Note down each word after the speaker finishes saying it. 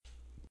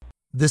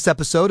This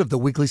episode of the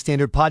Weekly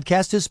Standard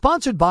Podcast is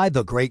sponsored by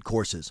The Great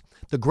Courses.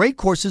 The Great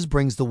Courses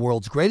brings the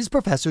world's greatest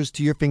professors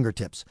to your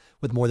fingertips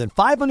with more than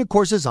 500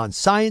 courses on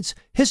science,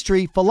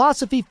 history,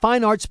 philosophy,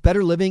 fine arts,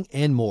 better living,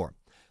 and more.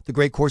 The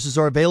Great Courses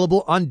are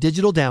available on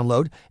digital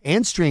download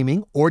and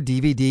streaming or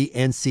DVD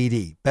and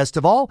CD. Best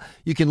of all,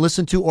 you can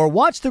listen to or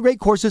watch The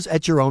Great Courses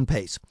at your own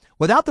pace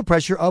without the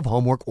pressure of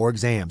homework or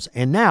exams.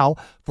 And now,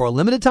 for a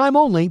limited time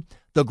only,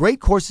 The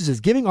Great Courses is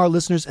giving our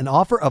listeners an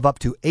offer of up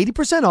to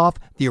 80% off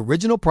the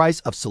original price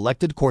of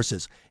selected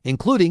courses,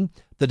 including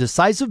the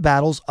decisive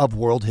battles of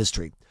world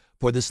history.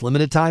 For this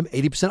limited time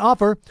 80%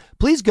 offer,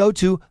 please go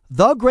to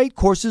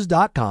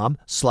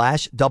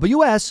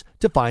thegreatcourses.com/WS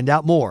to find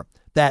out more.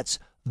 That's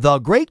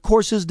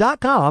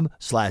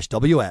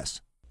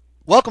thegreatcourses.com/WS.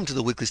 Welcome to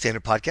the Weekly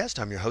Standard Podcast.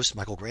 I'm your host,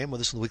 Michael Graham. With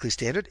us on the Weekly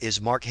Standard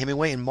is Mark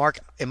Hemingway. And Mark,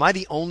 am I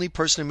the only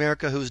person in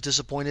America who's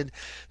disappointed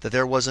that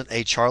there wasn't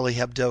a Charlie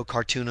Hebdo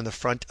cartoon on the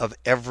front of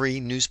every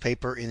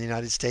newspaper in the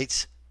United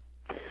States?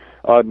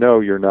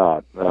 No, you're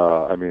not.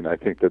 I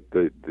think that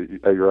the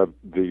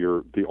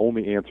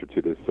only answer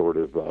to this sort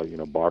of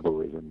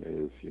barbarism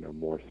is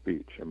more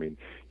speech. I mean,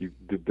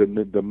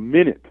 the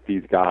minute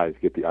these guys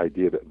get the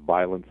idea that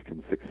violence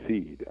can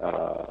succeed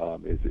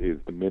is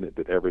the minute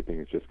that everything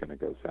is just going to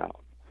go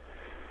south.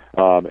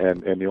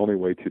 And the only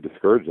way to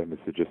discourage them is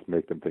to just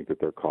make them think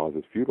that their cause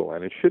is futile,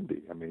 and it should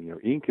be. I mean,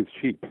 ink is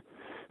cheap.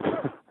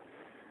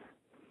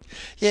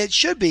 Yeah, it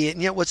should be.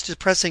 And yet, what's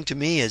depressing to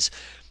me is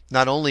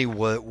not only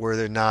was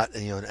there not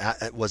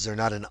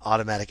an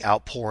automatic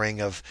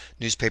outpouring of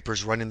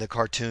newspapers running the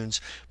cartoons,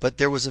 but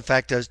there was in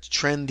fact a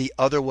trend the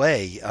other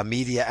way.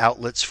 Media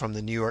outlets from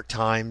the New York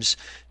Times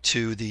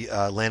to the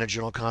Atlanta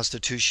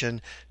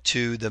Journal-Constitution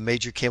to the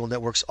major cable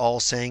networks all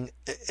saying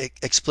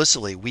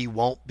explicitly, we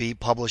won't be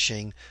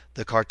publishing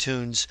the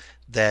cartoons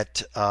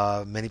that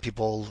many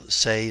people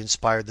say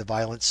inspired the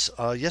violence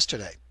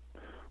yesterday.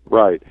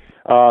 Right.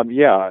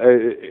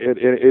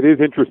 It is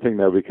interesting,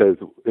 though, because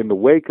in the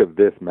wake of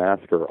this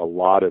massacre, a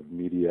lot of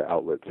media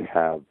outlets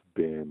have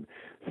been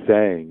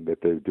saying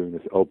that they're doing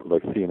this open,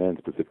 like CNN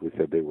specifically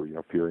said they were,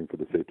 fearing for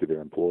the safety of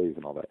their employees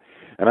and all that.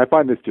 And I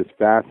find this just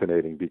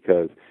fascinating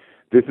because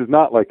this is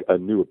not like a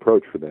new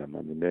approach for them.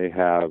 I mean, they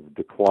have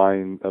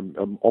declined,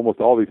 almost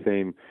all these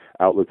same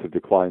outlets have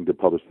declined to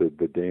publish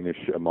the Danish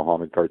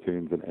Mohammed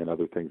cartoons and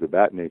other things of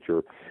that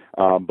nature.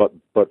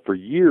 But for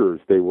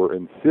years, they were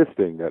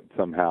insisting that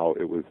somehow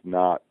it was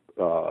not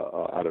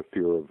out of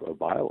fear of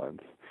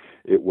violence.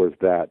 It was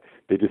that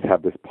they just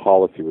have this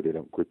policy where they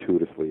don't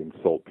gratuitously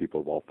insult people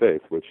of all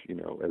faiths, which,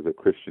 as a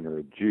Christian or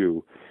a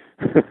Jew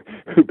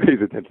who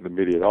pays attention to the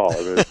media at all,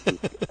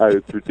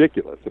 it's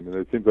ridiculous. I mean,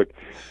 it seems like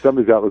some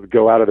of these outlets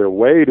go out of their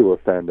way to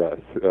offend us,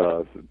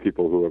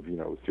 people who have,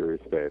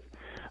 serious faith.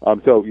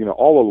 So,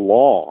 all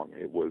along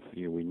it was,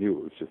 we knew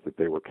it was just that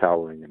they were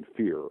cowering in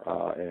fear,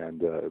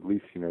 and at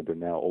least, they're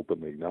now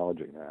openly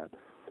acknowledging that.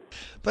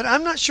 But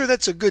I'm not sure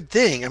that's a good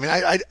thing. I mean,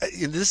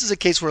 this is a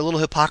case where a little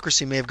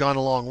hypocrisy may have gone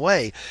a long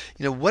way.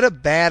 What a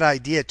bad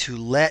idea to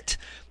let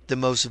the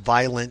most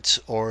violent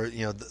or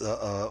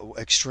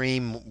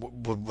extreme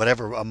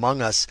whatever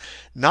among us,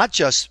 not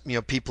just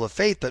people of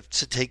faith, but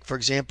to take, for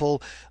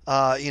example,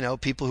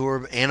 people who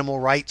are animal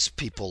rights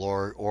people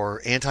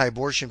or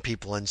anti-abortion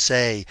people, and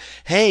say,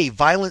 hey,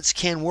 violence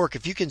can work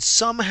if you can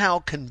somehow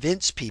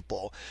convince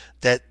people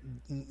that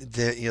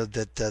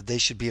they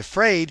should be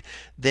afraid,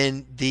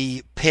 then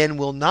the pen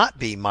will not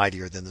be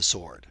mightier than the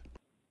sword.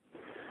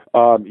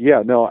 I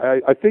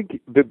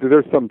think that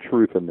there's some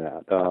truth in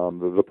that.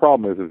 The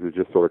problem is it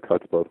just sort of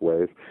cuts both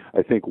ways.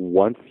 I think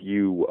once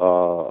you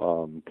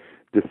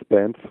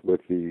dispense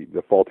with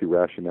the faulty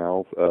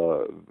rationales,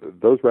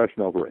 those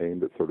rationales were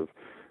aimed at sort of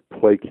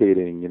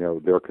placating,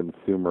 their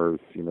consumers,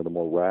 the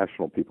more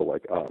rational people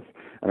like us.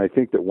 And I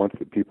think that once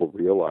the people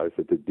realize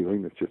that they're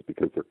doing this just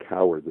because they're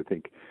cowards, I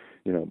think,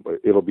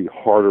 it'll be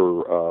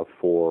harder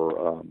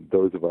for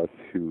those of us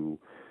who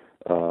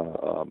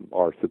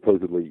are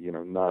supposedly,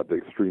 not the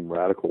extreme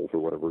radicals or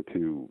whatever,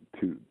 to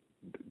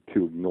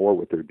ignore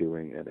what they're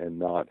doing and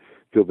not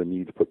feel the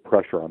need to put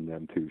pressure on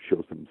them to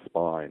show some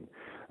spine.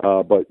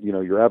 But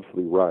you're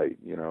absolutely right.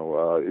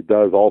 It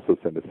does also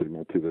send a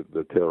signal to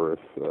the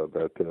terrorists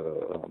that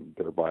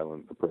their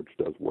violent approach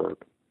does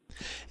work.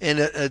 And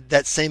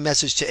that same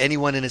message to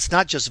anyone, and it's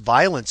not just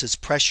violence, it's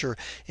pressure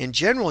in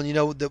general. And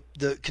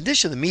the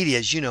condition of the media,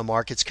 as you know,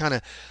 Mark, it's kind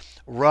of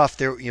rough.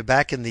 There,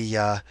 back in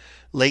the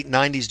late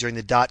 90s during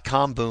the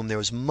dot-com boom, there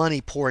was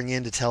money pouring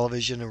into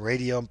television and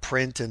radio and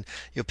print, and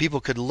people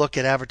could look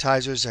at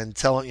advertisers and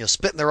tell them,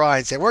 spit in their eye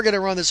and say, we're going to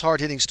run this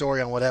hard-hitting story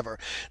on whatever.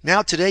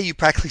 Now today you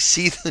practically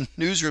see the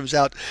newsrooms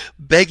out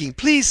begging,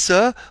 please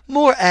sir,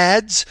 more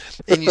ads,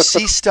 and you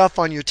see stuff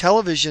on your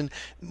television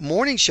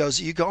morning shows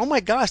that you go, oh my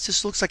gosh,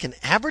 this looks like an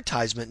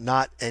advertisement,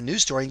 not a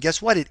news story. And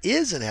guess what? It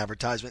is an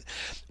advertisement.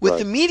 With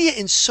the media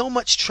in so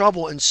much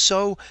trouble and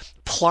so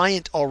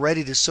pliant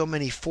already to so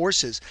many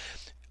forces,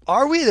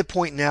 are we at a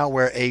point now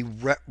where a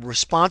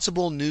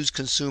responsible news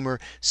consumer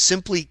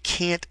simply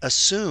can't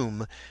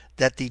assume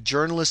that the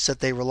journalists that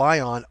they rely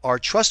on are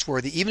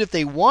trustworthy, even if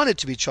they wanted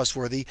to be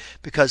trustworthy,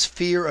 because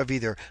fear of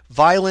either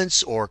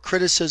violence or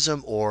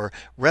criticism or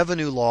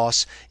revenue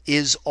loss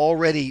is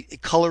already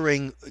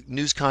coloring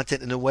news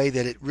content in a way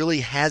that it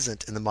really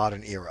hasn't in the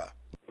modern era.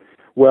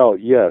 Well,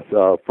 yes,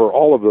 for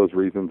all of those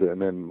reasons,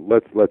 and then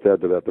let's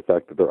add to that the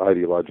fact that they're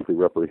ideologically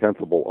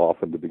reprehensible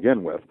often to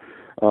begin with.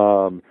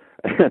 Um,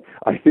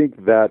 I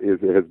think that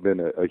has been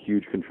a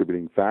huge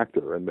contributing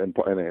factor, and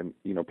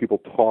people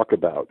talk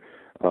about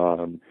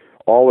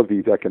all of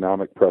these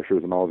economic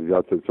pressures and all of these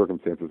outside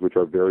circumstances, which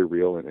are very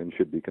real and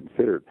should be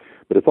considered.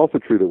 But it's also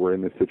true that we're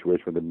in this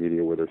situation with the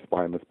media where they're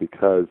spineless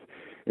because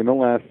in the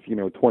last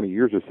 20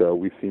 years or so,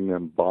 we've seen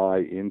them buy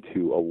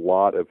into a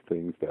lot of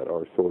things that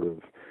are sort of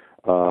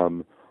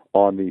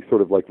on the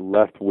sort of like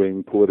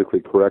left-wing politically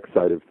correct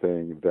side of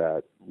thing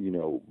that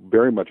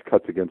very much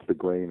cuts against the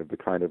grain of the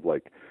kind of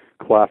like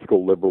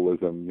classical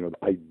liberalism, the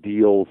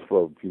ideals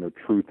of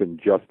truth and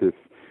justice,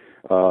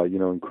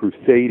 and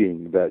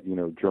crusading that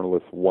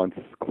journalists once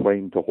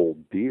claimed to hold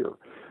dear.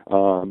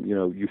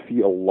 You see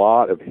a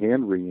lot of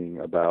hand wringing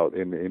about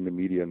in the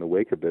media in the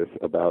wake of this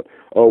about,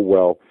 oh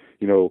well,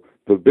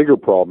 the bigger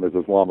problem is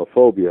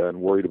Islamophobia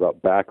and worried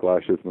about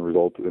backlashes and the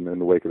result in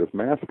the wake of this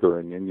massacre,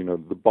 and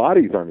the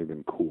bodies aren't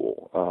even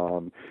cool,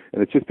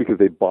 and it's just because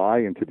they buy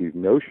into these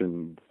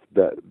notions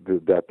that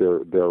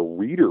their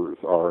readers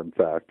are in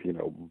fact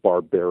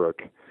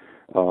barbaric,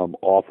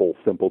 awful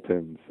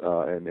simpletons,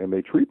 and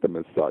they treat them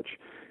as such,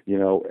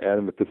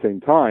 and at the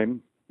same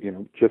time,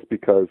 just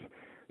because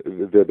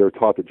they're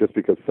taught that just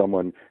because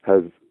someone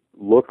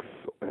looks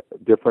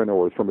different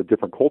or is from a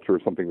different culture or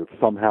something, that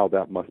somehow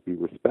that must be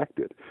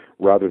respected,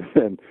 rather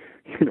than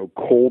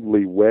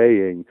coldly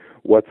weighing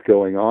what's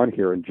going on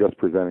here and just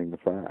presenting the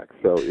facts.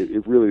 So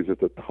it really is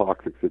just a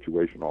toxic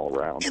situation all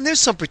around. And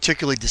there's something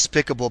particularly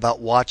despicable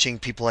about watching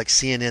people like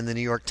CNN, the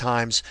New York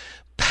Times,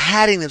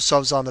 patting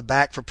themselves on the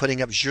back for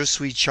putting up Je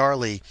suis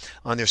Charlie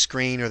on their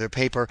screen or their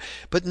paper,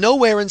 but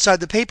nowhere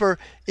inside the paper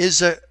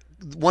is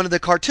one of the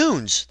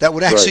cartoons that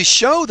would actually Right.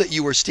 show that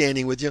you were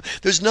standing with you.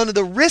 There's none of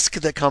the risk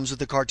that comes with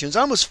the cartoons.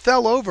 I almost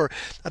fell over.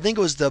 I think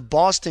it was the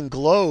Boston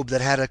Globe that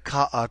had a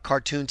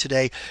cartoon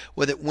today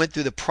where it went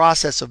through the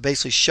process of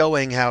basically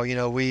showing how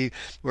we're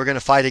going to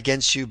fight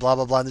against you, blah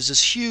blah blah. And there's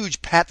this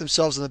huge pat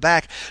themselves on the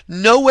back.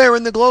 Nowhere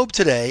in the Globe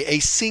today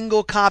a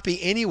single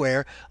copy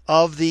anywhere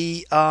of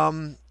the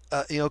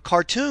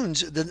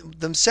cartoons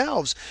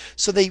themselves.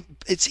 So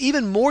it's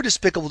even more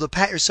despicable to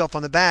pat yourself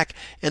on the back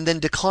and then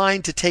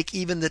decline to take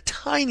even the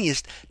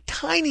tiniest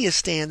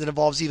stand that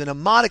involves even a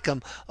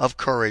modicum of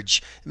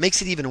courage. It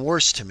makes it even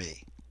worse to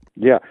me.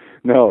 Yeah,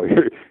 no,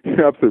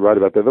 you're absolutely right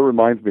about that. That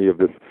reminds me of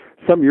this.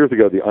 Some years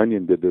ago, The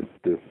Onion did this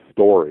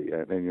story,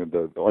 and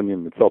the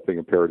Onion itself being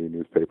a parody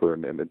newspaper,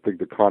 and I think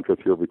the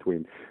contrast here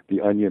between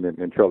The Onion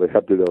and Charlie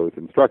Hebdo is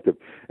instructive.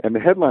 And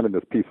the headline in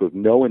this piece was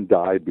 "No one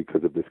died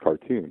because of this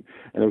cartoon,"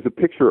 and it was a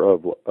picture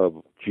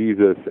of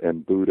Jesus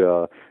and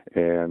Buddha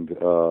and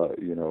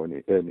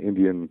an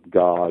Indian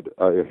god,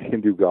 a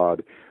Hindu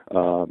god,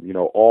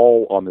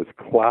 all on this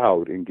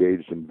cloud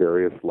engaged in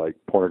various like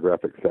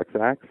pornographic sex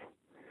acts.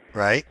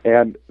 Right?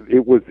 And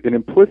it was an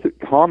implicit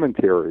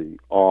commentary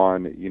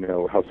on,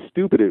 how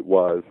stupid it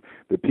was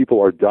that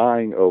people are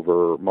dying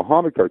over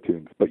Muhammad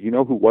cartoons. But you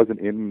know who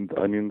wasn't in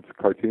the Onion's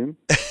cartoon?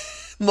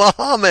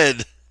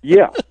 Muhammad.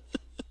 Yeah.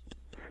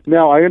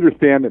 Now, I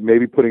understand that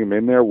maybe putting him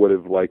in there would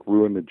have, like,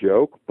 ruined the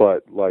joke,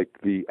 but, like,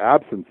 the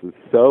absence is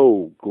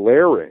so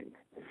glaring.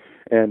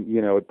 And,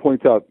 it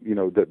points out,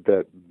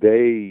 that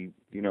they,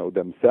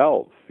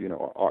 themselves,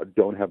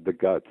 don't have the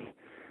guts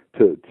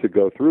to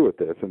go through with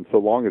this. And so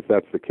long as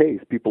that's the case,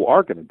 people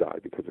are going to die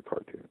because of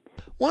cartoons.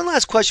 One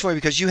last question for you,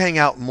 because you hang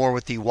out more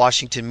with the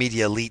Washington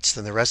media elites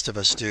than the rest of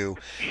us do.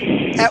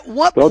 At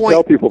what Don't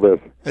tell point people this.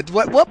 At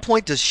what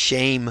point does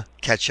shame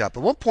catch up?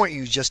 At what point are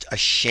you just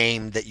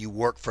ashamed that you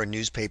work for a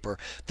newspaper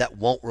that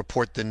won't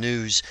report the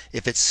news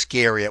if it's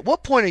scary? At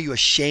what point are you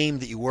ashamed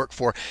that you work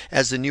for,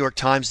 as the New York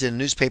Times did, a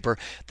newspaper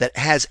that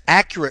has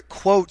accurate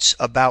quotes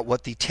about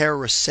what the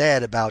terrorists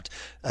said about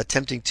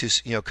attempting to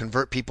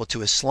convert people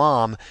to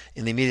Islam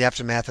in the immediate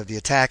aftermath of the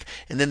attack,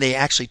 and then they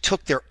actually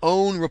took their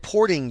own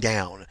reporting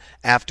down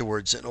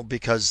afterwards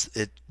because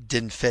it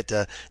didn't fit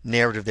a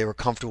narrative they were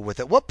comfortable with?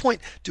 At what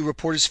point do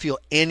reporters feel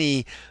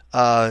any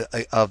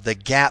of the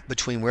gap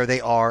between where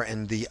they are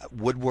and the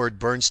Woodward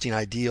Bernstein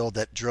ideal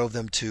that drove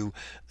them to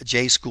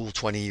J school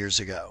 20 years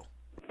ago?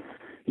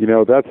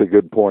 That's a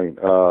good point.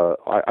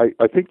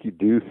 I think you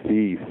do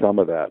see some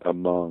of that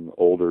among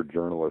older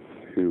journalists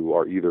who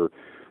are either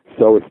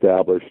so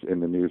established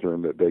in the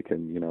newsroom that they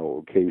can,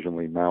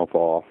 occasionally mouth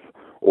off,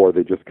 or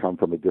they just come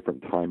from a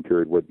different time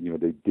period where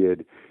they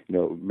did,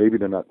 maybe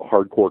they're not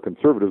hardcore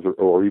conservatives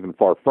or even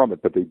far from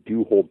it, but they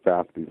do hold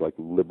fast these like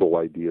liberal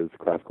ideas,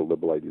 classical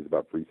liberal ideas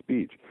about free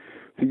speech.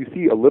 So you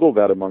see a little of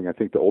that among, I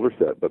think, the older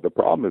set. But the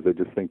problem is, I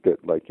just think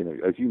that, like,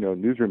 as you know,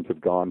 newsrooms have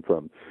gone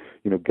from,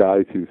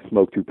 guys who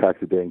smoke 2 packs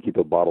a day and keep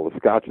a bottle of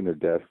scotch in their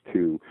desk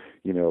to,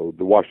 the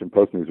Washington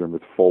Post newsroom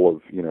is full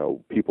of,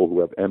 people who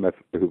have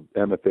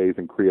MFAs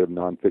in creative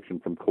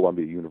nonfiction from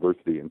Columbia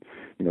University and,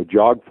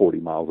 jog 40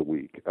 miles a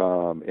week.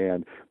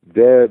 And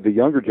the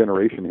younger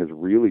generation has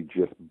really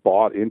just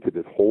bought into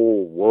this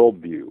whole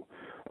worldview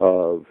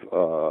of,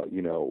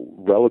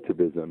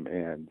 relativism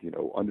and,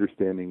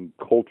 understanding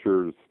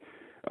cultures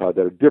that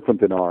are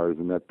different than ours,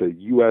 and that the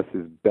U.S.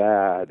 is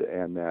bad,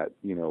 and that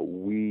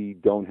we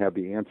don't have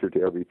the answer to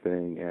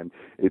everything, and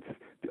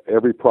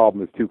every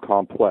problem is too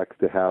complex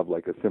to have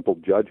like a simple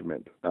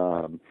judgment.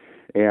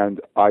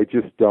 And I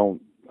just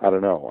don't. I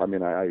don't know. I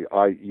mean,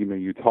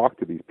 you talk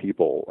to these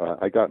people.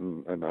 I got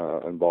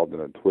involved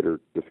in a Twitter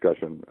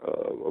discussion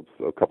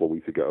a couple of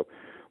weeks ago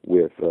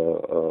with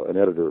an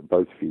editor at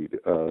BuzzFeed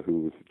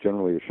who was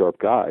generally a sharp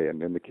guy,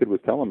 and the kid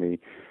was telling me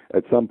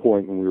at some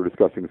point when we were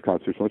discussing this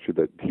constitutional issue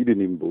that he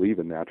didn't even believe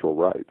in natural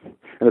rights.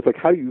 And it's like,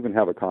 how do you even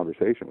have a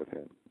conversation with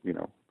him?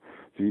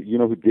 So you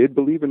know who did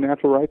believe in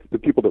natural rights? The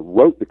people that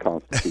wrote the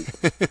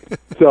Constitution.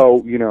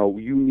 So,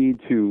 you need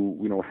to,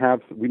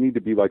 we need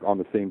to be like on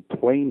the same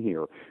plane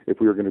here if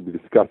we are going to be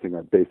discussing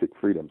our basic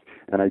freedoms.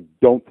 And I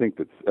think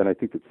that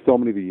so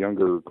many of the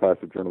younger class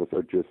of journalists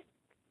are just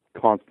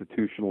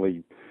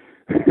constitutionally,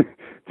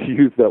 to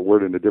use that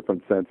word in a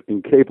different sense,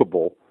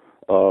 incapable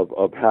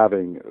of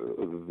having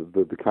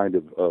the kind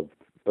of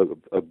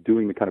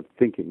doing the kind of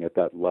thinking at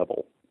that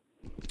level.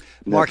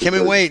 Mark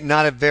Hemingway,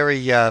 not a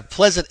very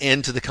pleasant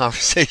end to the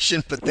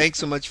conversation, but thanks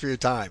so much for your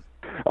time.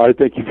 All right,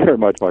 thank you very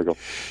much, Michael.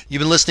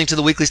 You've been listening to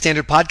the Weekly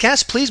Standard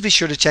Podcast. Please be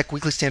sure to check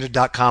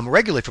weeklystandard.com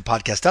regularly for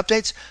podcast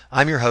updates.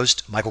 I'm your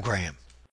host, Michael Graham.